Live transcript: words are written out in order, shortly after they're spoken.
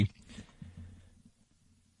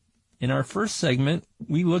In our first segment,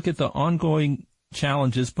 we look at the ongoing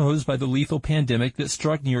challenges posed by the lethal pandemic that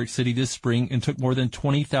struck New York City this spring and took more than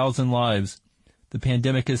 20,000 lives. The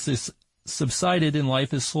pandemic has subsided and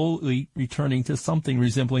life is slowly returning to something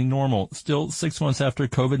resembling normal. Still, 6 months after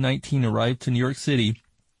COVID-19 arrived to New York City,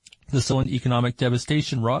 the social and economic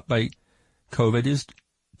devastation wrought by COVID is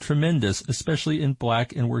tremendous, especially in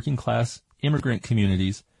Black and working-class immigrant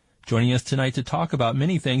communities. Joining us tonight to talk about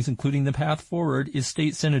many things, including the path forward, is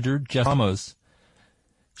State Senator Jess Ramos.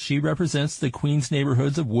 She represents the Queens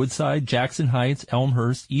neighborhoods of Woodside, Jackson Heights,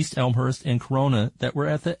 Elmhurst, East Elmhurst, and Corona that were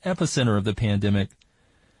at the epicenter of the pandemic.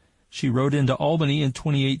 She rode into Albany in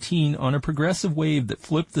 2018 on a progressive wave that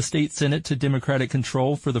flipped the state Senate to Democratic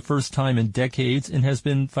control for the first time in decades and has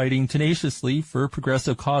been fighting tenaciously for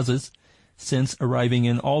progressive causes since arriving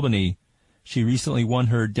in Albany. She recently won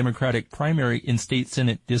her Democratic primary in State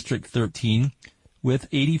Senate District 13 with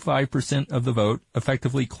 85% of the vote,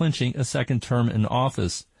 effectively clinching a second term in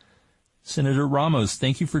office. Senator Ramos,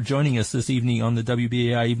 thank you for joining us this evening on the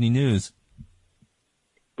WBAI Evening News.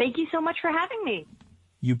 Thank you so much for having me.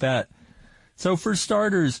 You bet. So for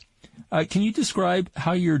starters, can you describe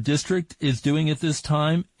how your district is doing at this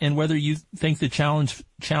time and whether you think the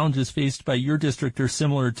challenges faced by your district are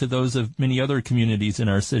similar to those of many other communities in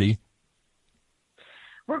our city?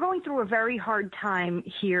 We're going through a very hard time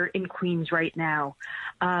here in Queens right now.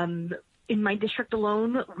 In my district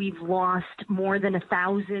alone, we've lost more than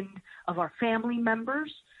 1,000 of our family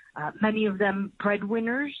members, many of them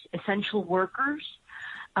breadwinners, essential workers.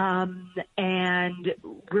 And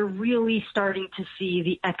we're really starting to see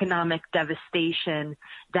the economic devastation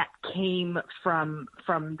that came from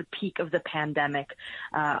the peak of the pandemic.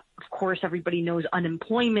 Of course, everybody knows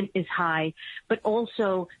unemployment is high, but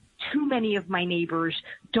also too many of my neighbors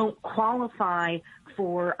don't qualify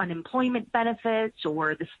for unemployment benefits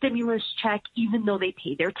or the stimulus check, even though they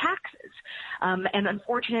pay their taxes. And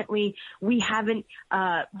unfortunately, we haven't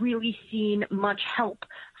really seen much help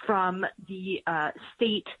from the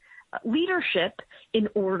state leadership in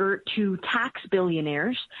order to tax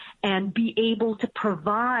billionaires and be able to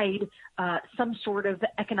provide some sort of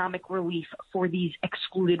economic relief for these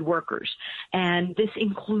excluded workers. And this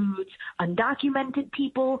includes undocumented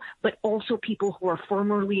people, but also people who are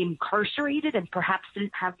formerly incarcerated and perhaps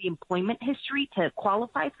didn't have the employment history to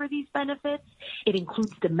qualify for these benefits. It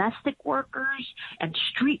includes domestic workers and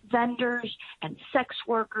street vendors and sex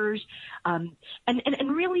workers. And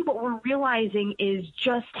really what we're realizing is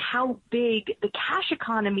just how big the cash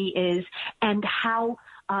economy is and how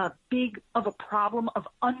big of a problem of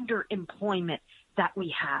underemployment that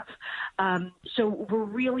we have. So we're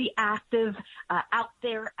really active out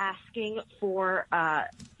there asking for,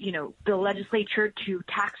 the legislature to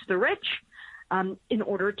tax the rich in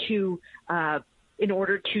order to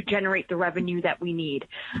generate the revenue that we need.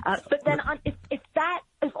 But then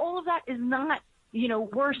if all of that is not,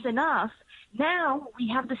 worse enough, now we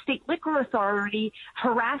have the state liquor authority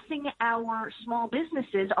harassing our small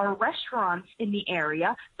businesses, our restaurants in the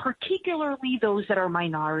area, particularly those that are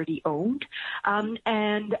minority owned.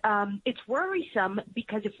 And it's worrisome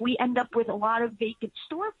because if we end up with a lot of vacant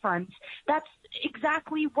storefronts, that's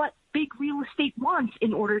exactly what big real estate wants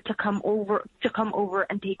in order to come over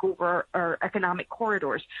and take over our economic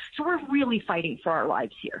corridors. So we're really fighting for our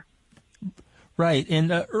lives here. Right.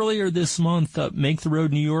 And earlier this month, Make the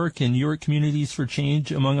Road New York and New York Communities for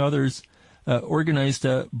Change, among others, organized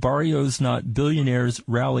a Barrios Not Billionaires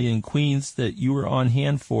rally in Queens that you were on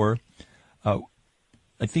hand for. I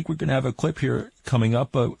think we're going to have a clip here coming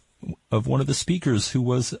up of one of the speakers who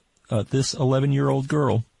was this 11-year-old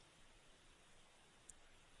girl.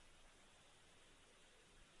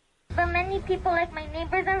 But many people, like my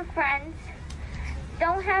neighbors and friends,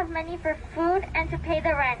 don't have money for food and to pay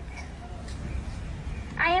the rent.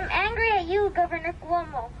 I am angry at you, Governor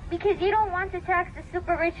Cuomo, because you don't want to tax the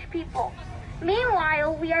super rich people.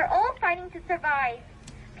 Meanwhile, we are all fighting to survive.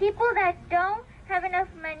 People that don't have enough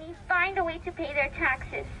money find a way to pay their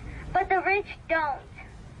taxes, but the rich don't.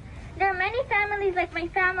 There are many families like my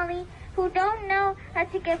family who don't know how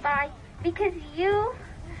to get by because you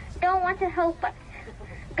don't want to help us.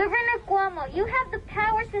 Governor Cuomo, you have the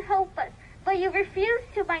power to help us, but you refuse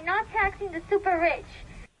to by not taxing the super rich.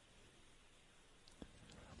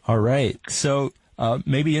 All right. So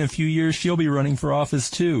maybe in a few years she'll be running for office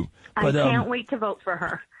too. But, I can't wait to vote for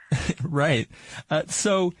her. Right.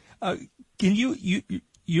 So can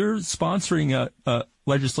you're sponsoring a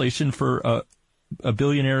legislation for a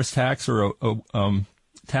billionaire's tax or a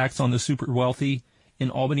tax on the super wealthy in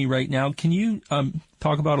Albany right now. Can you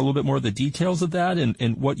talk about a little bit more of the details of that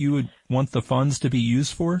and what you would want the funds to be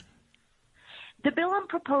used for? The bill I'm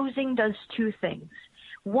proposing does two things.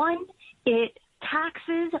 One, it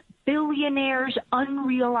taxes billionaires'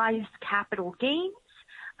 unrealized capital gains,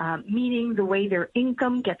 meaning the way their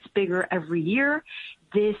income gets bigger every year.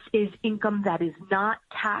 This is income that is not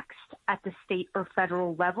taxed at the state or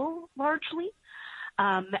federal level largely.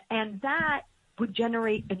 And that would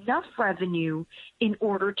generate enough revenue in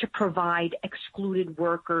order to provide excluded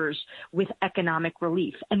workers with economic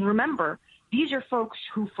relief. And remember, these are folks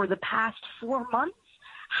who for the past 4 months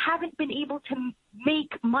haven't been able to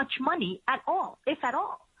make much money at all, if at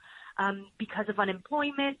all, because of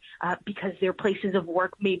unemployment, because their places of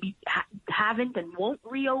work maybe haven't and won't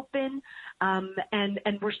reopen.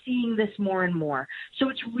 And we're seeing this more and more. So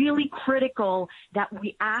it's really critical that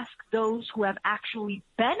we ask those who have actually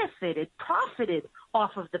profited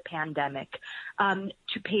off of the pandemic,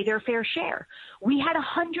 to pay their fair share. We had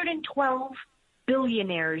 112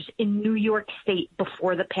 billionaires in New York State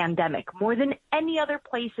before the pandemic, more than any other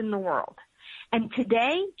place in the world. And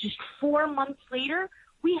today, just 4 months later,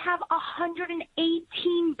 we have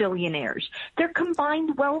 118 billionaires. Their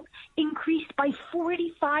combined wealth increased by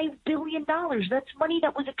 $45 billion. That's money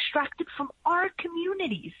that was extracted from our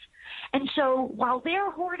communities. And so while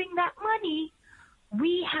they're hoarding that money,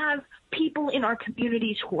 we have people in our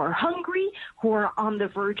communities who are hungry, who are on the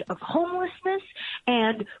verge of homelessness,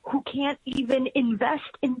 and who can't even invest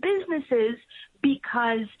in businesses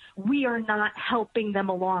because we are not helping them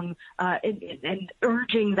along and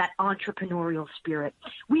urging that entrepreneurial spirit.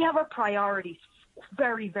 We have our priorities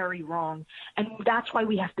very, very wrong. And that's why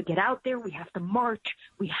we have to get out there. We have to march.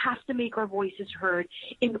 We have to make our voices heard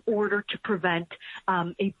in order to prevent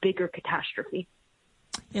a bigger catastrophe.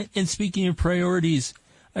 And speaking of priorities,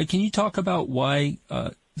 can you talk about why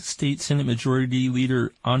State Senate Majority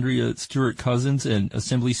Leader Andrea Stewart-Cousins and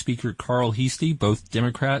Assembly Speaker Carl Heastie, both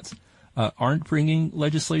Democrats, aren't bringing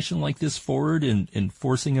legislation like this forward and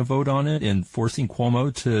forcing a vote on it and forcing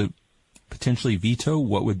Cuomo to potentially veto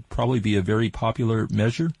what would probably be a very popular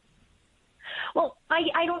measure? Well,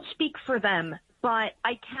 I don't speak for them, but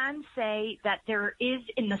I can say that there is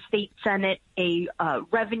in the state Senate a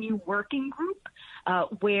revenue working group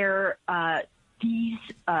where these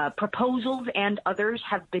proposals and others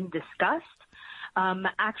have been discussed.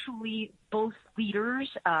 Actually, both leaders,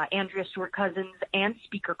 Andrea Stewart-Cousins and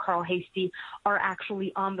Speaker Carl Heastie, are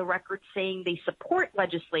actually on the record saying they support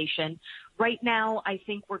legislation. Right now, I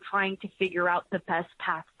think we're trying to figure out the best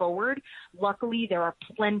path forward. Luckily, there are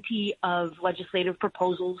plenty of legislative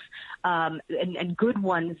proposals and good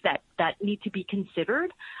ones that need to be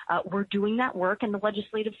considered. We're doing that work, and the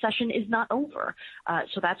legislative session is not over.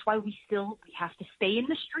 So that's why we have to stay in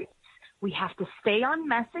the streets. We have to stay on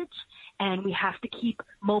message, and we have to keep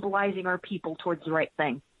mobilizing our people towards the right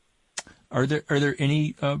thing. Are there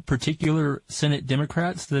any particular Senate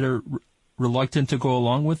Democrats that are reluctant to go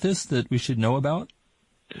along with this that we should know about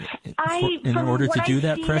in order to do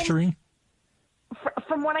that pressuring?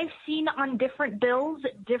 From what I've seen on different bills,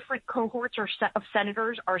 different cohorts of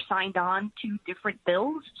senators are signed on to different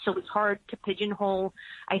bills, so it's hard to pigeonhole,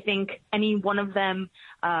 I think, any one of them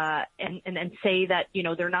and say that,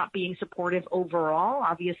 they're not being supportive overall.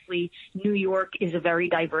 Obviously, New York is a very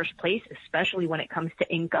diverse place, especially when it comes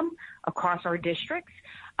to income across our districts.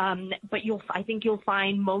 But I think you'll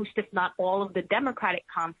find most, if not all, of the Democratic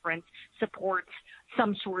conference supports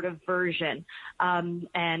some sort of version.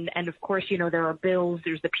 And of course, there are bills.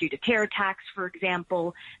 There's the pew-to-care tax, for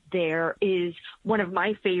example. There is one of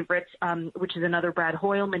my favorites, which is another Brad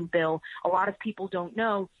Hoylman bill. A lot of people don't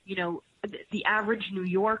know, the average New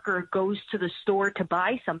Yorker goes to the store to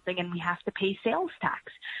buy something and we have to pay sales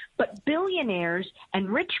tax. But billionaires and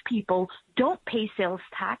rich people don't pay sales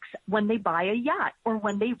tax when they buy a yacht or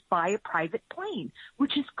when they buy a private plane,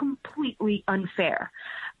 which is completely unfair.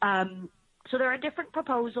 So there are different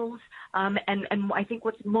proposals, and I think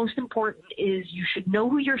what's most important is you should know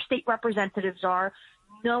who your state representatives are,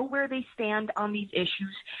 know where they stand on these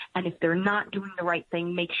issues, and if they're not doing the right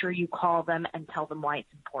thing, make sure you call them and tell them why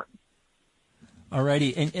it's important. All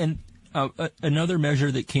righty. And another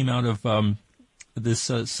measure that came out of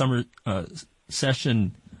this summer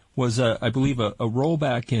session was, I believe, a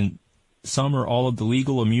rollback in some or all of the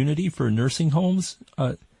legal immunity for nursing homes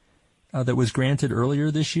that was granted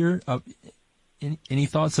earlier this year. Any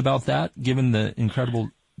thoughts about that, given the incredible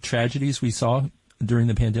tragedies we saw during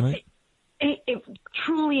the pandemic?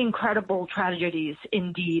 Truly incredible tragedies,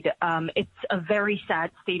 indeed. It's a very sad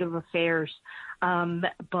state of affairs.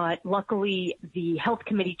 But luckily, the health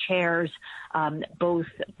committee chairs, both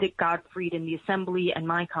Dick Gottfried in the Assembly and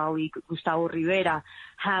my colleague Gustavo Rivera,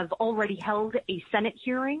 have already held a Senate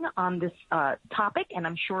hearing on this topic, and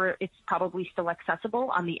I'm sure it's probably still accessible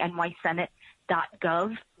on the NY Senate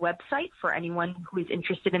 .gov website for anyone who is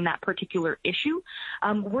interested in that particular issue.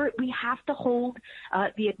 We have to hold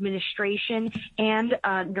the administration and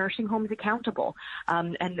nursing homes accountable,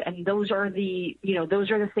 and those are the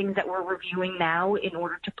things that we're reviewing now in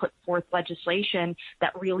order to put forth legislation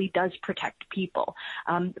that really does protect people.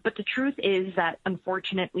 But the truth is that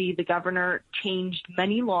unfortunately the governor changed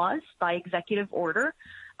many laws by executive order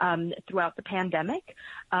throughout the pandemic,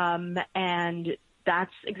 and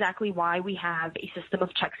that's exactly why we have a system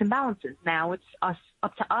of checks and balances. Now it's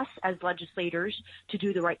up to us as legislators to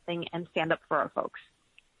do the right thing and stand up for our folks.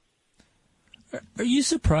 Are you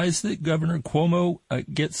surprised that Governor Cuomo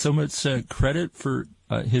gets so much credit for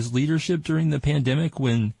his leadership during the pandemic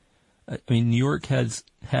when, New York has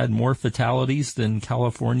had more fatalities than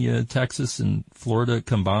California, Texas, and Florida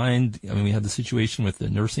combined? We had the situation with the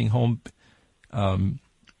nursing home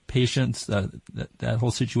patients, that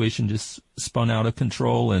whole situation just spun out of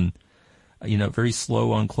control and, very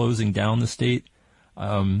slow on closing down the state.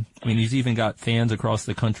 He's even got fans across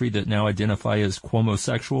the country that now identify as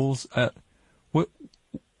Cuomo-sexuals.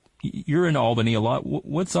 You're in Albany a lot.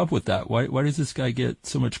 What's up with that? Why does this guy get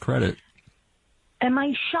so much credit? Am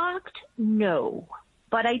I shocked? No.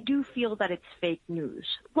 But I do feel that it's fake news.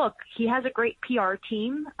 Look, he has a great PR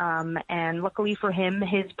team, and luckily for him,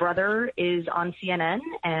 his brother is on CNN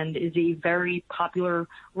and is a very popular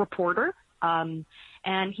reporter. And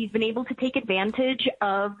he's been able to take advantage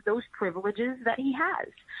of those privileges that he has.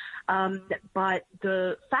 But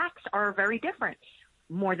the facts are very different.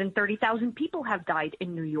 More than 30,000 people have died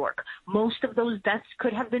in New York. Most of those deaths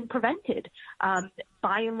could have been prevented.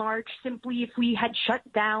 By and large, simply if we had shut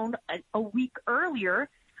down a week earlier,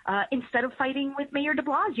 instead of fighting with Mayor de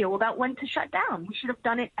Blasio about when to shut down, we should have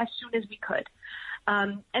done it as soon as we could.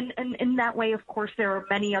 And in that way, of course, there are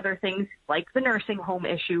many other things like the nursing home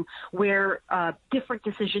issue where different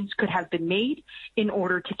decisions could have been made in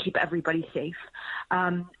order to keep everybody safe.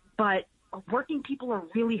 But working people are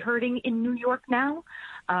really hurting in New York now.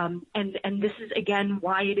 And this is, again,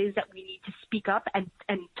 why it is that we need to speak up and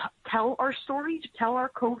tell our stories, tell our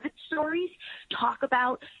COVID stories, talk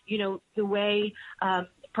about, the way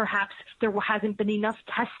perhaps there hasn't been enough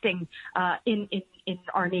testing in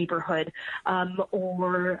our neighborhood,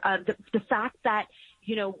 or the fact that,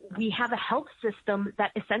 we have a health system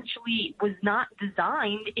that essentially was not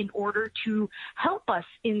designed in order to help us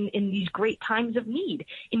in these great times of need.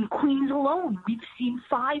 In Queens alone, we've seen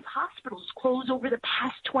 5 hospitals close over the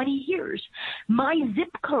past 20 years. My zip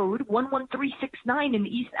code, 11369 in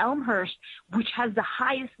East Elmhurst, which has the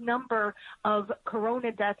highest number of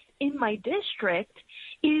corona deaths in my district,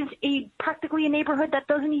 is practically a neighborhood that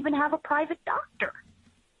doesn't even have a private doctor.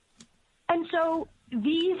 And so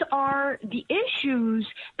these are the issues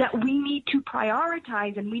that we need to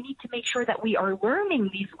prioritize, and we need to make sure that we are learning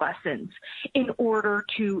these lessons in order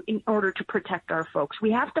to protect our folks.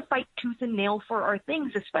 We have to fight tooth and nail for our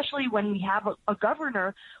things, especially when we have a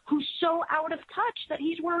governor who's so out of touch that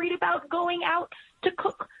he's worried about going out to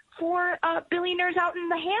cook for billionaires out in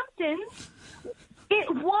the Hamptons,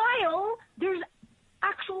 while there's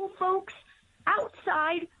actual folks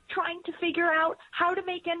outside trying to figure out how to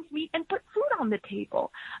make ends meet and put food on the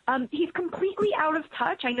table. He's completely out of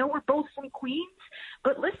touch. I know we're both from Queens,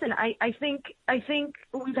 but listen, I think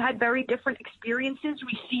we've had very different experiences.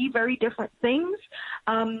 We see very different things,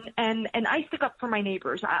 and I stick up for my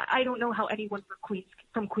neighbors. I don't know how anyone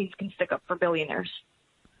from Queens can stick up for billionaires.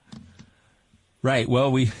 Right.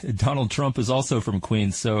 Well, Donald Trump is also from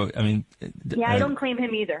Queens, so I don't claim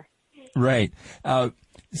him either. Right.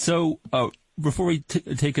 Before we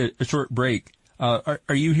take a short break, are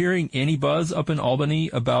you hearing any buzz up in Albany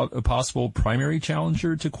about a possible primary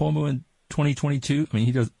challenger to Cuomo in 2022?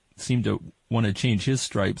 He doesn't seem to want to change his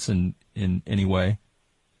stripes in any way.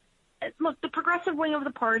 Look, the progressive wing of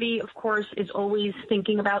the party, of course, is always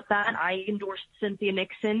thinking about that. I endorsed Cynthia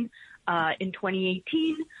Nixon in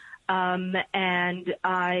 2018. And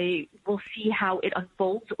I will see how it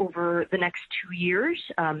unfolds over the next 2 years.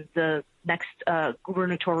 The next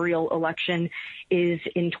gubernatorial election is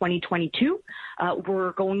in 2022.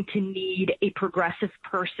 We're going to need a progressive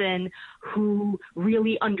person who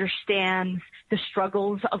really understands the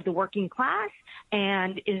struggles of the working class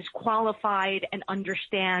and is qualified and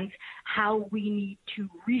understands how we need to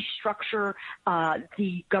restructure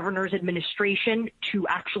the governor's administration to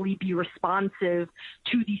actually be responsive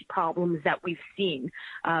to these problems that we've seen.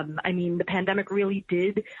 The pandemic really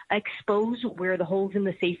did expose where the holes in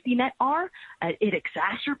the safety net are. It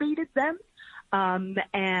exacerbated them.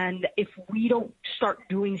 And if we don't start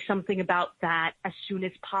doing something about that as soon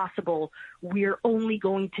as possible, we're only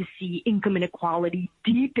going to see income inequality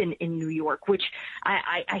deepen in New York, which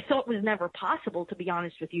I thought was never possible, to be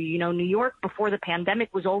honest with you. You know, New York before the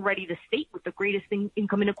pandemic was already the state with the greatest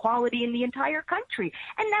income inequality in the entire country.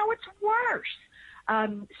 And now it's worse.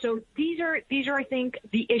 So these are, I think,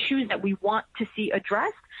 the issues that we want to see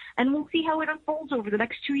addressed, and we'll see how it unfolds over the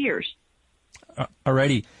next 2 years.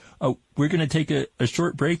 Alrighty. We're going to take a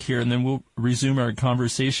short break here, and then we'll resume our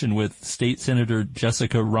conversation with State Senator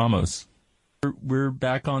Jessica Ramos. We're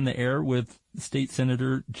back on the air with State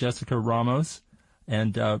Senator Jessica Ramos,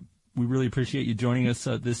 and we really appreciate you joining us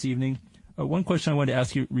this evening. One question I wanted to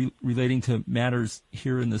ask you relating to matters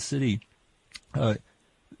here in the city.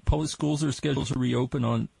 Public schools are scheduled to reopen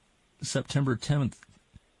on September 10th,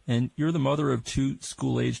 and you're the mother of 2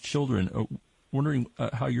 school-aged children. Wondering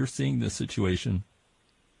how you're seeing this situation.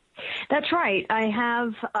 That's right. I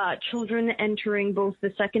have children entering both the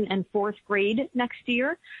 2nd and 4th grade next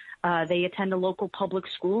year. They attend a local public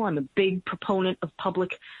school. I'm a big proponent of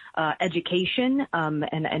public education,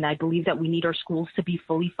 and I believe that we need our schools to be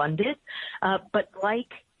fully funded. But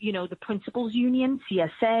like, you know, the principals union,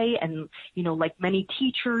 CSA, and, you know, like many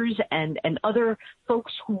teachers and other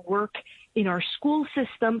folks who work in our school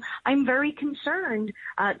system, I'm very concerned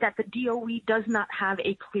that the DOE does not have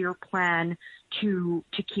a clear plan to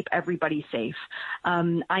keep everybody safe.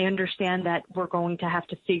 I understand that we're going to have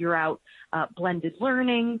to figure out blended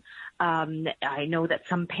learning. I know that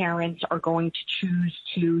some parents are going to choose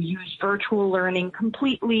to use virtual learning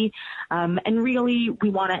completely. And really, we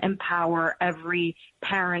want to empower every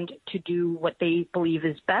parent to do what they believe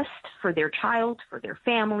is best for their child, for their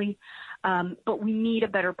family. But we need a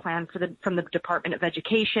better plan from the Department of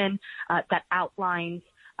Education that outlines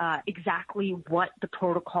exactly what the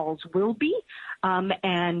protocols will be.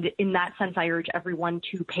 And in that sense, I urge everyone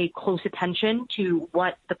to pay close attention to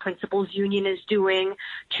what the principals union is doing,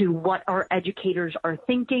 to what our educators are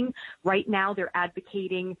thinking. Right now, they're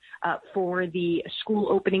advocating for the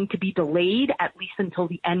school opening to be delayed at least until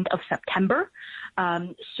the end of September.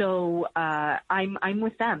 So I'm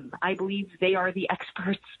with them. I believe they are the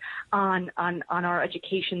experts on our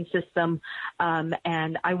education system,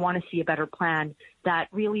 and I want to see a better plan that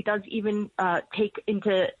really does even take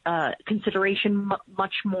into consideration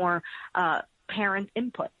much more parent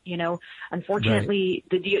input. You know, unfortunately,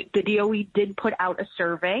 right. The DOE did put out a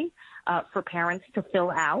survey for parents to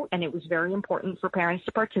fill out, and it was very important for parents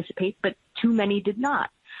to participate, but too many did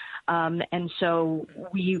not. And so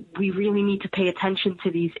we really need to pay attention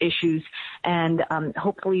to these issues, and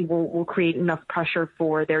hopefully we'll create enough pressure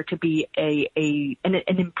for there to be an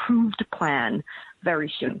improved plan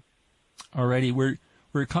very soon. Alrighty,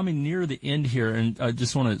 we're coming near the end here, and I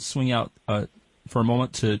just want to swing out for a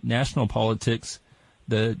moment to national politics.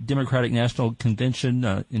 The Democratic National Convention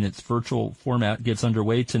in its virtual format gets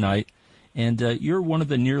underway tonight, and you're one of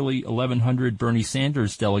the nearly 1,100 Bernie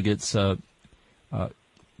Sanders delegates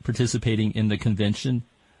participating in the convention.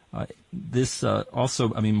 This also,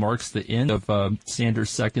 marks the end of Sanders'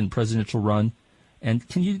 second presidential run. And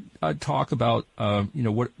can you talk about,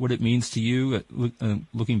 what it means to you,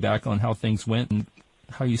 looking back on how things went and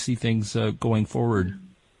how you see things going forward?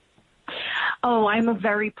 Oh, I'm a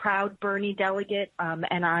very proud Bernie delegate,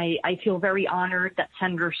 and I feel very honored that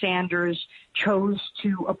Senator Sanders chose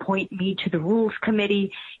to appoint me to the Rules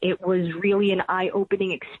Committee. It was really an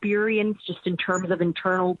eye-opening experience just in terms of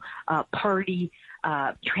internal party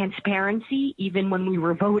transparency, even when we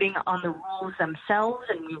were voting on the rules themselves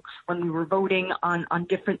and when we were voting on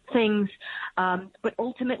different things. But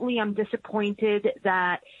ultimately, I'm disappointed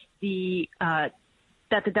that the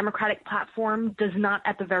Democratic platform does not,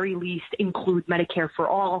 at the very least, include Medicare for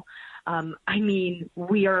all.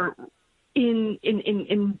 We are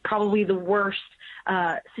in probably the worst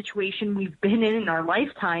situation we've been in our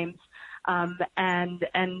lifetimes,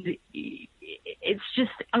 and it's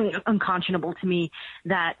just unconscionable to me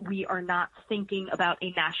that we are not thinking about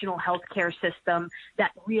a national health care system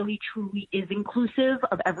that really truly is inclusive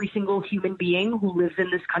of every single human being who lives in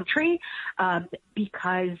this country,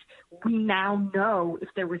 because we now know, if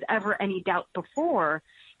there was ever any doubt before,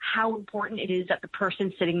 how important it is that the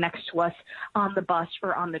person sitting next to us on the bus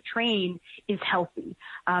or on the train is healthy,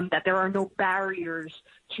 that there are no barriers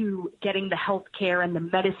to getting the health care and the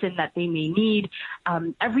medicine that they may need.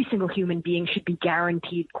 Every single human being should be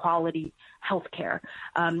guaranteed quality health care.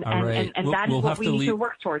 And that is what we need to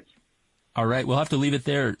work towards. All right. We'll have to leave it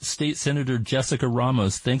there. State Senator Jessica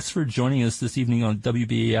Ramos, thanks for joining us this evening on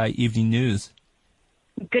WBAI Evening News.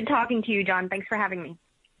 Good talking to you, John. Thanks for having me.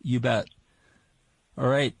 You bet. All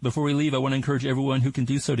right. Before we leave, I want to encourage everyone who can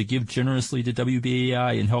do so to give generously to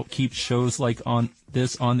WBAI and help keep shows like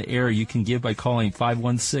this on the air. You can give by calling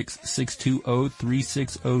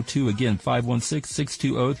 516-620-3602. Again,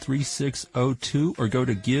 516-620-3602, or go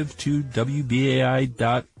to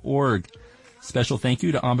give2wbai.org. Special thank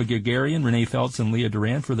you to Amba Gagarian, Renee Feltz, and Leah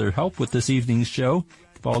Duran for their help with this evening's show.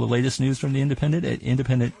 Follow the latest news from The Independent at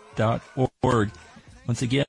independent.org. Once again,